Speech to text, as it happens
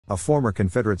a former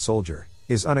Confederate soldier,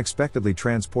 is unexpectedly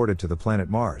transported to the planet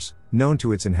Mars, known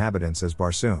to its inhabitants as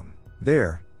Barsoom.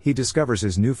 There, he discovers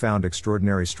his newfound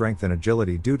extraordinary strength and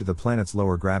agility due to the planet's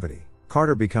lower gravity.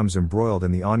 Carter becomes embroiled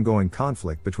in the ongoing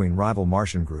conflict between rival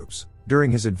Martian groups.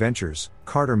 During his adventures,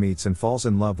 Carter meets and falls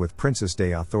in love with Princess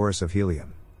Dea Thoris of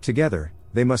Helium. Together,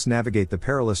 they must navigate the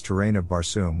perilous terrain of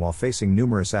Barsoom while facing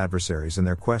numerous adversaries in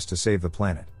their quest to save the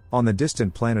planet. On the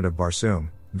distant planet of Barsoom,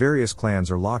 various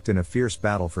clans are locked in a fierce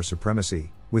battle for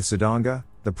supremacy, with Zidanga,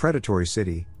 the predatory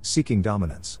city, seeking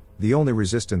dominance. The only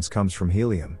resistance comes from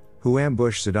Helium, who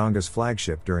ambush Zidanga's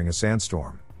flagship during a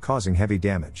sandstorm, causing heavy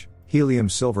damage.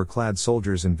 Helium's silver-clad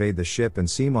soldiers invade the ship and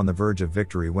seem on the verge of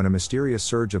victory when a mysterious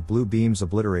surge of blue beams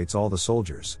obliterates all the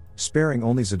soldiers, sparing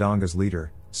only Zidanga's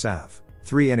leader, Sav.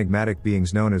 3 enigmatic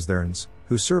beings known as Therns,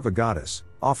 who serve a goddess,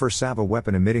 offer Sav a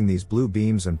weapon emitting these blue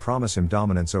beams and promise him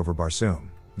dominance over Barsoom.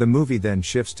 The movie then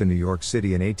shifts to New York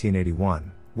City in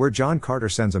 1881, where John Carter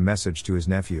sends a message to his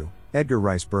nephew, Edgar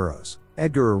Rice Burroughs.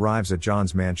 Edgar arrives at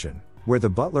John's mansion, where the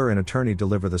butler and attorney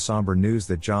deliver the somber news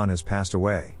that John has passed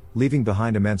away, leaving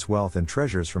behind immense wealth and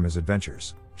treasures from his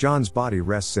adventures. John's body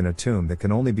rests in a tomb that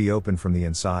can only be opened from the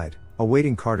inside,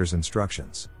 awaiting Carter's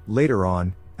instructions. Later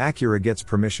on, Acura gets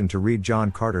permission to read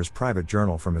John Carter's private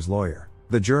journal from his lawyer.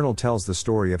 The journal tells the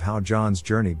story of how John's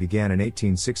journey began in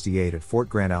 1868 at Fort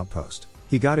Grant Outpost.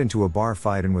 He got into a bar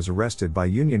fight and was arrested by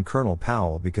Union Colonel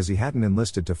Powell because he hadn't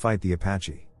enlisted to fight the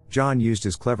Apache. John used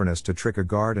his cleverness to trick a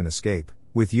guard and escape,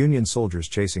 with Union soldiers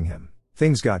chasing him.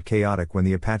 Things got chaotic when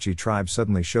the Apache tribe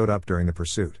suddenly showed up during the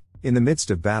pursuit. In the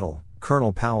midst of battle,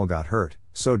 Colonel Powell got hurt,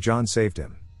 so John saved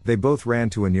him. They both ran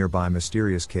to a nearby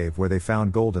mysterious cave where they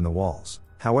found gold in the walls.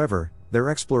 However, their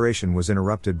exploration was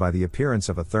interrupted by the appearance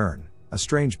of a Thern, a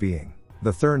strange being.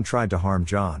 The Thern tried to harm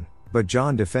John, but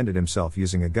John defended himself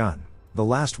using a gun. The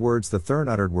last words the Thern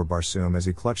uttered were Barsoom as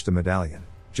he clutched a medallion.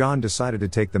 John decided to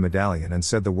take the medallion and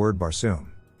said the word Barsoom.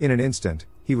 In an instant,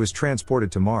 he was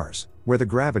transported to Mars, where the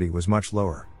gravity was much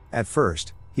lower. At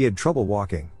first, he had trouble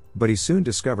walking, but he soon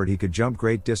discovered he could jump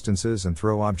great distances and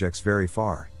throw objects very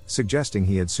far, suggesting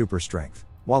he had super strength.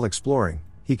 While exploring,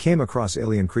 he came across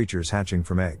alien creatures hatching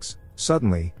from eggs.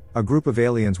 Suddenly, a group of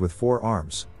aliens with 4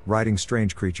 arms, riding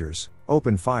strange creatures,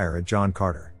 opened fire at John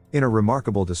Carter. In a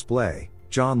remarkable display,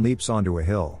 John leaps onto a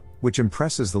hill, which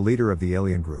impresses the leader of the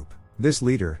alien group. This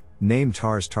leader, named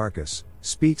Tars Tarkas,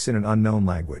 speaks in an unknown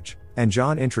language, and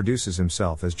John introduces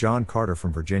himself as John Carter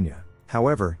from Virginia.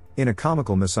 However, in a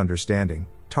comical misunderstanding,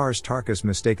 Tars Tarkas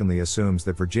mistakenly assumes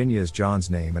that Virginia is John's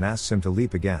name and asks him to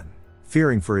leap again.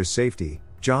 Fearing for his safety,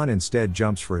 John instead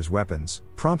jumps for his weapons,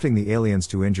 prompting the aliens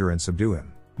to injure and subdue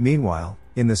him. Meanwhile,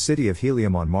 in the city of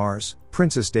Helium on Mars,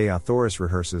 Princess Dea Thoris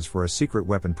rehearses for a secret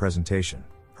weapon presentation.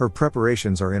 Her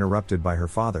preparations are interrupted by her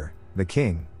father, the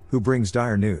king, who brings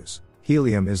dire news.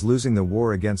 Helium is losing the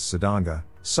war against Zidanga,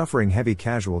 suffering heavy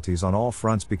casualties on all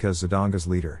fronts because Zidanga's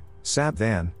leader, Sab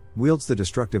Than, wields the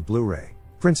destructive blue ray.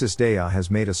 Princess Dea has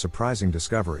made a surprising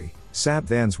discovery. Sab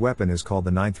Than's weapon is called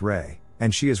the Ninth Ray,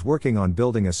 and she is working on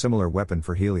building a similar weapon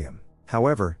for Helium.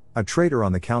 However, a traitor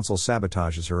on the council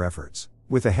sabotages her efforts.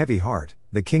 With a heavy heart,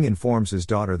 the king informs his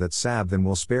daughter that Sab Than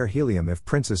will spare Helium if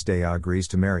Princess Dea agrees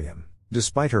to marry him.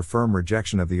 Despite her firm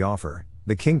rejection of the offer,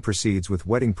 the king proceeds with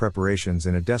wedding preparations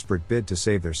in a desperate bid to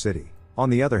save their city. On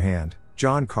the other hand,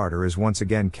 John Carter is once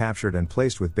again captured and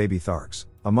placed with baby Tharks.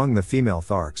 Among the female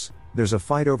Tharks, there's a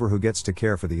fight over who gets to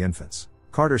care for the infants.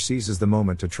 Carter seizes the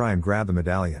moment to try and grab the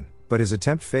medallion, but his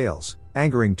attempt fails,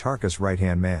 angering Tarkas'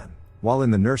 right-hand man. While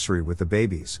in the nursery with the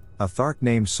babies, a Thark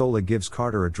named Sola gives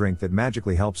Carter a drink that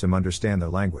magically helps him understand their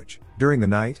language. During the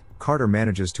night, Carter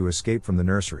manages to escape from the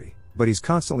nursery, but he's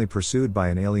constantly pursued by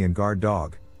an alien guard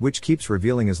dog, which keeps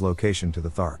revealing his location to the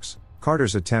Tharks.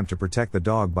 Carter's attempt to protect the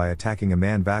dog by attacking a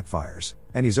man backfires,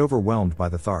 and he's overwhelmed by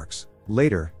the Tharks.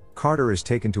 Later, Carter is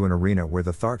taken to an arena where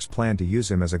the Tharks plan to use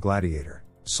him as a gladiator.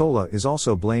 Sola is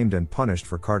also blamed and punished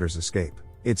for Carter's escape.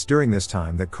 It's during this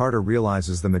time that Carter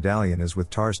realizes the medallion is with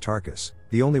Tars Tarkas,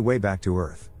 the only way back to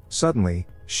Earth. Suddenly,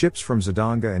 ships from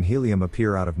Zidanga and Helium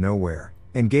appear out of nowhere,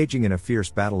 engaging in a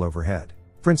fierce battle overhead.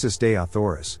 Princess Dea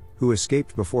Thoris, who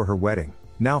escaped before her wedding,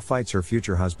 now fights her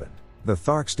future husband. The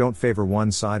Tharks don't favor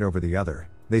one side over the other,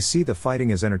 they see the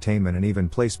fighting as entertainment and even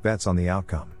place bets on the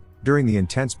outcome. During the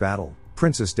intense battle,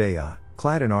 Princess Dea,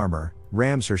 clad in armor,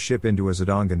 rams her ship into a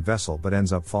Zidangan vessel but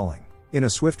ends up falling. In a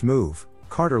swift move,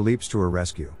 Carter leaps to her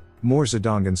rescue. More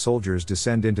Zidangan soldiers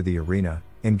descend into the arena,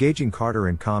 engaging Carter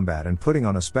in combat and putting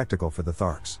on a spectacle for the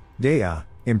Tharks. Dea,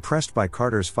 impressed by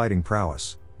Carter's fighting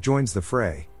prowess, joins the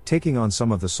fray, taking on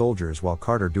some of the soldiers while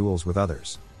Carter duels with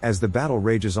others. As the battle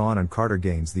rages on and Carter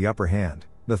gains the upper hand,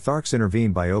 the Tharks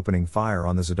intervene by opening fire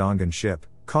on the Zidangan ship,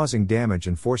 causing damage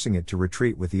and forcing it to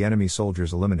retreat with the enemy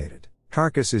soldiers eliminated.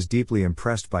 Tarkus is deeply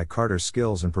impressed by Carter's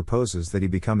skills and proposes that he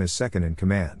become his second in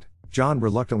command. John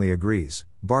reluctantly agrees,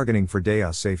 bargaining for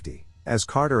Dea's safety. As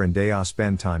Carter and Dea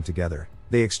spend time together,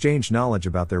 they exchange knowledge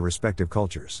about their respective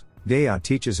cultures. Dea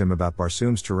teaches him about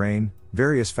Barsoom's terrain,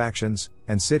 various factions,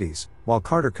 and cities, while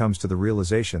Carter comes to the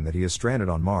realization that he is stranded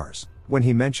on Mars. When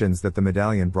he mentions that the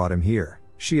medallion brought him here,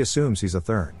 she assumes he's a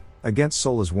Thurn. Against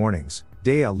Sola's warnings,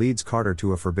 Dea leads Carter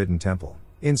to a forbidden temple.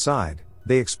 Inside,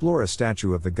 they explore a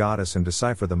statue of the goddess and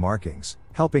decipher the markings,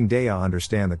 helping Dea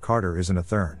understand that Carter isn't a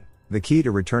Thurn. The key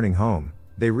to returning home,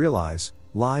 they realize,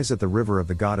 lies at the river of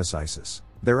the goddess Isis.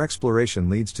 Their exploration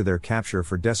leads to their capture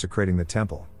for desecrating the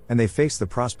temple, and they face the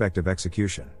prospect of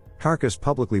execution. Tarkus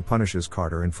publicly punishes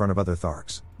Carter in front of other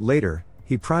Tharks. Later,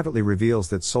 he privately reveals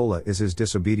that Sola is his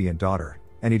disobedient daughter,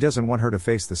 and he doesn't want her to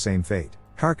face the same fate.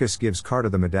 Tarkus gives Carter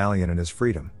the medallion and his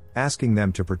freedom, asking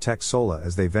them to protect Sola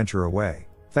as they venture away.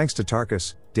 Thanks to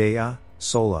Tarkus, Dea,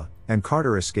 Sola, and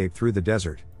Carter escape through the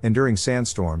desert, enduring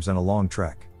sandstorms and a long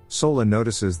trek. Sola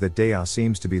notices that Dea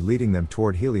seems to be leading them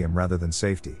toward helium rather than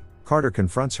safety. Carter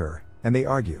confronts her, and they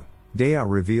argue. Dea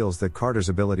reveals that Carter's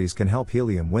abilities can help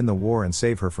Helium win the war and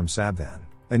save her from Sabvan.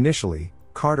 Initially,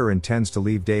 Carter intends to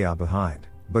leave Dea behind,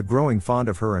 but growing fond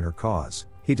of her and her cause,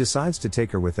 he decides to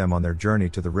take her with them on their journey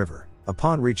to the river.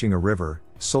 Upon reaching a river,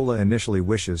 Sola initially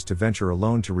wishes to venture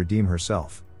alone to redeem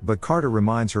herself, but Carter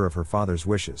reminds her of her father's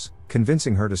wishes,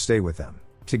 convincing her to stay with them.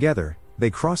 Together, they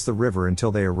cross the river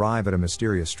until they arrive at a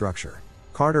mysterious structure.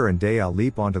 Carter and Dea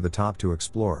leap onto the top to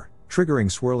explore, triggering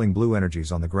swirling blue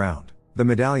energies on the ground. The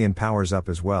medallion powers up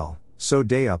as well, so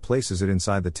Dea places it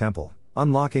inside the temple,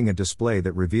 unlocking a display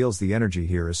that reveals the energy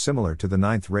here is similar to the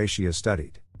ninth ray she has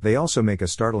studied. They also make a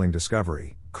startling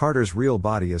discovery: Carter's real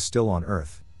body is still on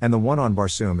Earth, and the one on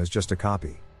Barsoom is just a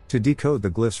copy. To decode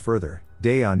the glyphs further,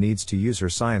 Dea needs to use her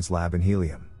science lab in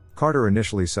Helium. Carter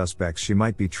initially suspects she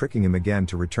might be tricking him again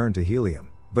to return to Helium,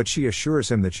 but she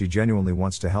assures him that she genuinely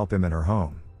wants to help him in her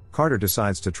home. Carter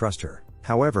decides to trust her.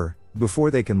 However,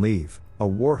 before they can leave, a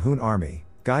Warhoon army,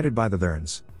 guided by the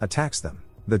Therns, attacks them.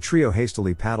 The trio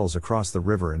hastily paddles across the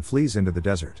river and flees into the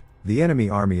desert. The enemy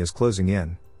army is closing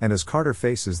in, and as Carter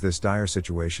faces this dire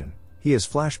situation, he has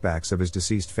flashbacks of his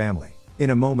deceased family.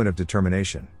 In a moment of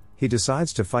determination, he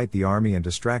decides to fight the army and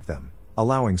distract them,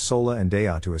 allowing Sola and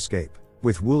Dea to escape.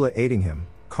 With Woola aiding him,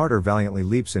 Carter valiantly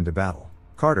leaps into battle.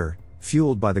 Carter,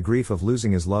 fueled by the grief of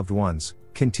losing his loved ones,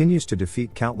 continues to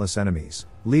defeat countless enemies,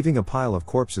 leaving a pile of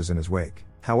corpses in his wake.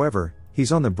 However,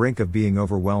 he's on the brink of being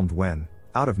overwhelmed when,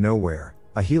 out of nowhere,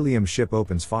 a Helium ship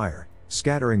opens fire,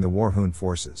 scattering the Warhoon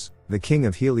forces. The King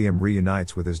of Helium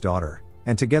reunites with his daughter,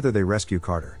 and together they rescue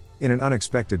Carter. In an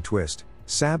unexpected twist,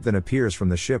 Sab then appears from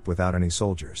the ship without any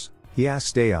soldiers. He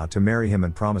asks Dea to marry him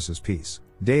and promises peace.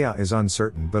 Dea is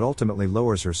uncertain but ultimately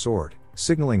lowers her sword,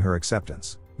 signaling her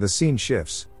acceptance. The scene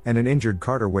shifts, and an injured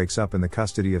Carter wakes up in the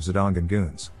custody of Zidongan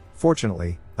goons.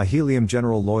 Fortunately, a Helium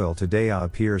general loyal to Dea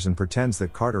appears and pretends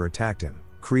that Carter attacked him,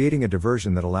 creating a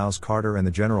diversion that allows Carter and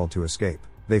the general to escape.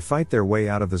 They fight their way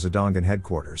out of the Zidongan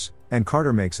headquarters, and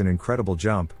Carter makes an incredible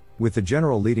jump, with the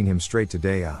general leading him straight to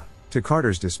Dea. To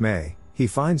Carter's dismay, he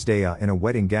finds Dea in a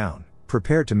wedding gown,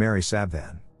 prepared to marry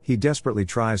Sabvan. He desperately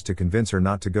tries to convince her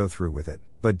not to go through with it,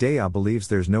 but Dea believes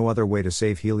there's no other way to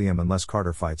save Helium unless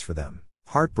Carter fights for them.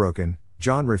 Heartbroken,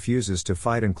 John refuses to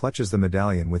fight and clutches the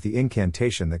medallion with the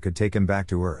incantation that could take him back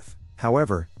to Earth.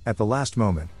 However, at the last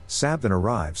moment, Sabvan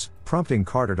arrives, prompting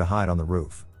Carter to hide on the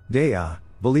roof. Dea,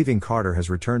 believing Carter has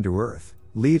returned to Earth,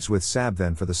 leaves with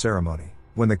Sabvan for the ceremony.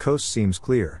 When the coast seems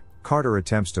clear, Carter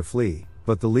attempts to flee,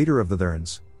 but the leader of the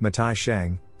Therns, Matai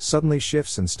Shang, suddenly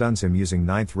shifts and stuns him using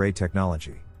ninth ray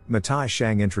technology. Matai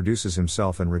Shang introduces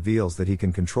himself and reveals that he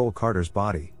can control Carter's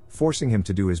body, forcing him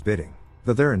to do his bidding.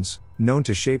 The Therns, known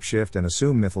to shapeshift and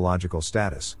assume mythological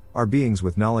status, are beings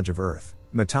with knowledge of Earth.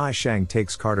 Matai Shang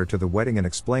takes Carter to the wedding and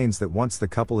explains that once the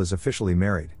couple is officially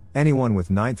married, anyone with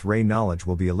ninth ray knowledge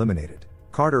will be eliminated.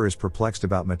 Carter is perplexed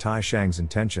about Matai Shang's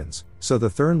intentions, so the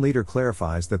Thern leader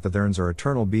clarifies that the Therns are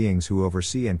eternal beings who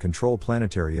oversee and control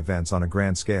planetary events on a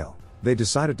grand scale. They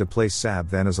decided to place Sab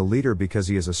then as a leader because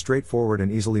he is a straightforward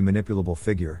and easily manipulable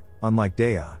figure. Unlike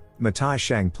Dea, Matai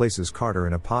Shang places Carter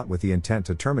in a pot with the intent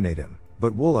to terminate him,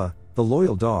 but Woola, the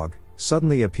loyal dog,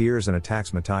 suddenly appears and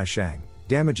attacks Matai Shang,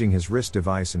 damaging his wrist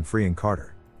device and freeing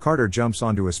Carter. Carter jumps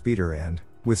onto a speeder and,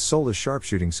 with Sola's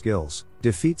sharpshooting skills,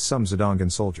 defeats some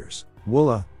Zidongan soldiers.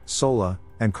 Woola, Sola,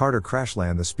 and Carter crash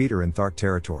land the speeder in Thark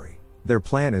territory. Their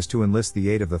plan is to enlist the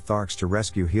aid of the Tharks to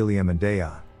rescue Helium and Dea.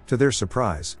 To their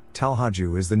surprise,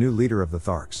 Talhaju is the new leader of the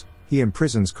Tharks. He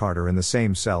imprisons Carter in the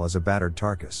same cell as a battered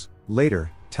Tarkus.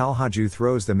 Later, Talhaju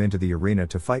throws them into the arena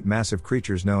to fight massive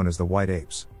creatures known as the White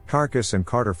Apes. Tarkus and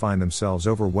Carter find themselves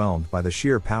overwhelmed by the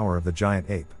sheer power of the giant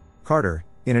ape. Carter,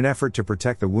 in an effort to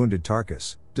protect the wounded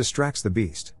Tarkus, distracts the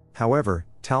beast. However,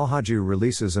 Talhaju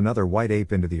releases another white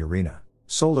ape into the arena.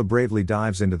 Sola bravely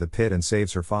dives into the pit and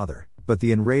saves her father, but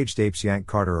the enraged apes yank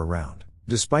Carter around.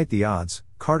 Despite the odds,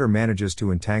 Carter manages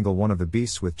to entangle one of the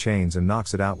beasts with chains and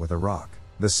knocks it out with a rock.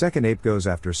 The second ape goes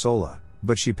after Sola,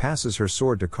 but she passes her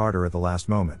sword to Carter at the last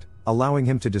moment, allowing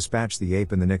him to dispatch the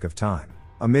ape in the nick of time.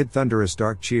 Amid thunderous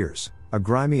dark cheers, a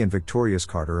grimy and victorious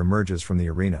Carter emerges from the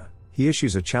arena. He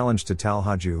issues a challenge to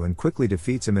Talhaju and quickly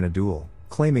defeats him in a duel,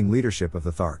 claiming leadership of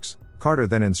the Tharks. Carter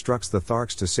then instructs the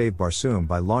Tharks to save Barsoom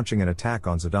by launching an attack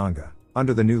on Zidanga.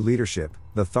 Under the new leadership,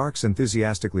 the Tharks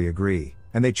enthusiastically agree,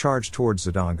 and they charge towards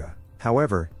Zidanga.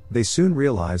 However, they soon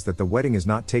realize that the wedding is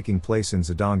not taking place in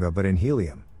Zidanga but in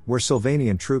Helium, where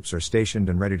Sylvanian troops are stationed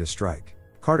and ready to strike.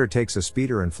 Carter takes a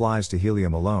speeder and flies to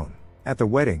Helium alone. At the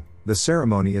wedding, the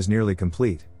ceremony is nearly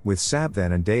complete, with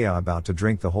Sabthan and Dea about to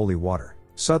drink the holy water.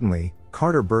 Suddenly,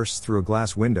 Carter bursts through a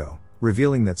glass window,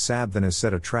 revealing that Sabthan has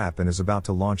set a trap and is about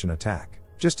to launch an attack.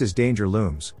 Just as danger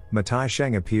looms, Matai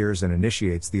Shang appears and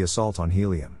initiates the assault on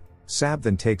Helium.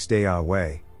 Sabthan takes Dea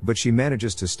away, but she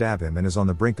manages to stab him and is on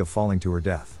the brink of falling to her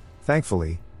death.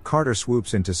 Thankfully, Carter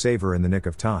swoops in to save her in the nick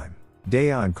of time.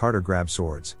 Dea and Carter grab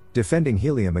swords, defending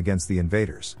Helium against the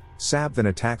invaders. Sabthan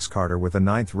attacks Carter with a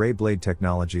 9th ray blade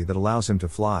technology that allows him to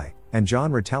fly, and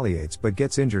John retaliates but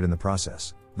gets injured in the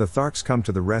process. The Tharks come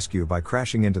to the rescue by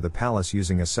crashing into the palace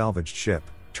using a salvaged ship,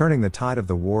 turning the tide of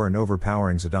the war and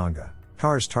overpowering Zidanga.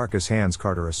 Tarkus hands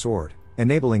Carter a sword,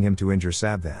 enabling him to injure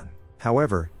Sabthan.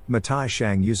 However, Matai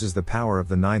Shang uses the power of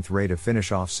the 9th ray to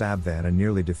finish off Sabthan and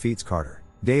nearly defeats Carter.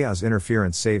 Dea's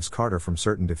interference saves Carter from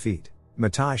certain defeat.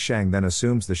 Matai Shang then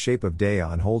assumes the shape of Dea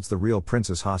and holds the real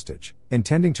princess hostage,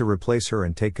 intending to replace her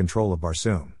and take control of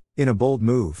Barsoom. In a bold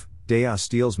move, Dea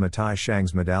steals Matai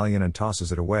Shang's medallion and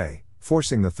tosses it away,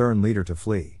 forcing the Thurn leader to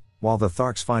flee. While the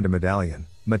Tharks find a medallion,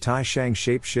 Matai Shang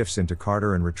shape-shifts into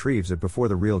Carter and retrieves it before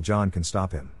the real John can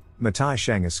stop him. Matai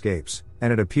Shang escapes,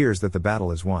 and it appears that the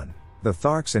battle is won. The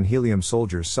Tharks and Helium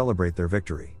soldiers celebrate their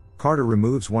victory. Carter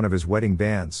removes one of his wedding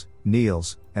bands,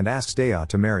 kneels, and asks Dea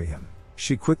to marry him.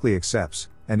 She quickly accepts,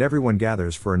 and everyone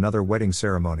gathers for another wedding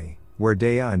ceremony, where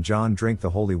Dea and John drink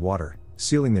the holy water,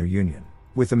 sealing their union.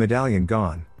 With the medallion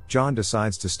gone, John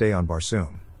decides to stay on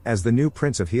Barsoom. As the new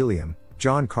Prince of Helium,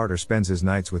 John Carter spends his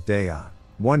nights with Dea.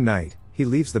 One night, he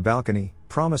leaves the balcony,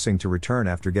 promising to return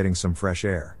after getting some fresh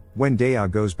air. When Dea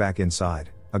goes back inside,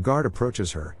 a guard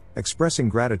approaches her, expressing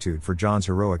gratitude for John's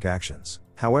heroic actions.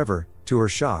 However, to her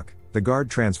shock, the guard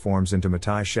transforms into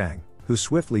Matai Shang, who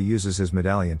swiftly uses his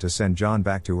medallion to send John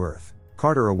back to Earth.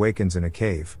 Carter awakens in a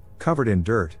cave, covered in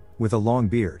dirt, with a long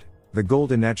beard. The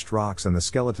golden etched rocks and the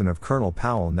skeleton of Colonel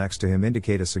Powell next to him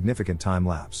indicate a significant time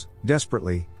lapse.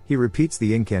 Desperately, he repeats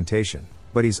the incantation,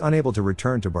 but he's unable to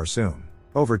return to Barsoom.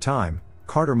 Over time,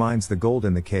 Carter mines the gold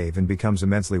in the cave and becomes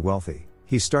immensely wealthy.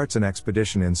 He starts an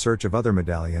expedition in search of other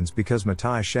medallions because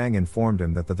Matai Shang informed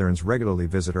him that the Therns regularly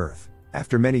visit Earth.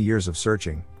 After many years of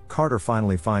searching, Carter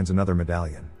finally finds another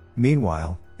medallion.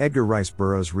 Meanwhile, Edgar Rice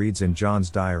Burroughs reads in John's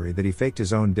diary that he faked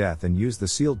his own death and used the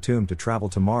sealed tomb to travel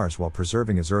to Mars while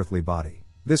preserving his earthly body.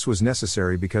 This was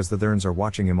necessary because the Therns are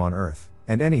watching him on Earth,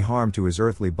 and any harm to his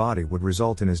earthly body would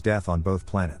result in his death on both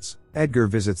planets. Edgar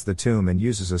visits the tomb and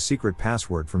uses a secret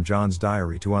password from John's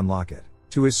diary to unlock it.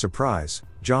 To his surprise,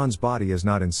 John's body is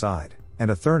not inside,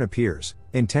 and a Thurn appears,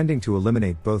 intending to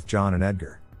eliminate both John and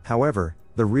Edgar. However,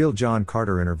 the real John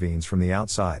Carter intervenes from the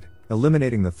outside,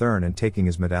 eliminating the Thurn and taking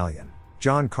his medallion.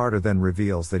 John Carter then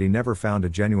reveals that he never found a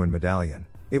genuine medallion.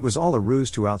 It was all a ruse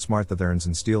to outsmart the Therns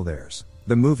and steal theirs.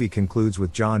 The movie concludes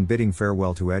with John bidding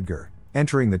farewell to Edgar,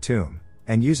 entering the tomb,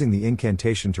 and using the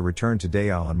incantation to return to Dea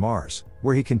on Mars,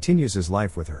 where he continues his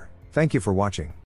life with her. Thank you for watching.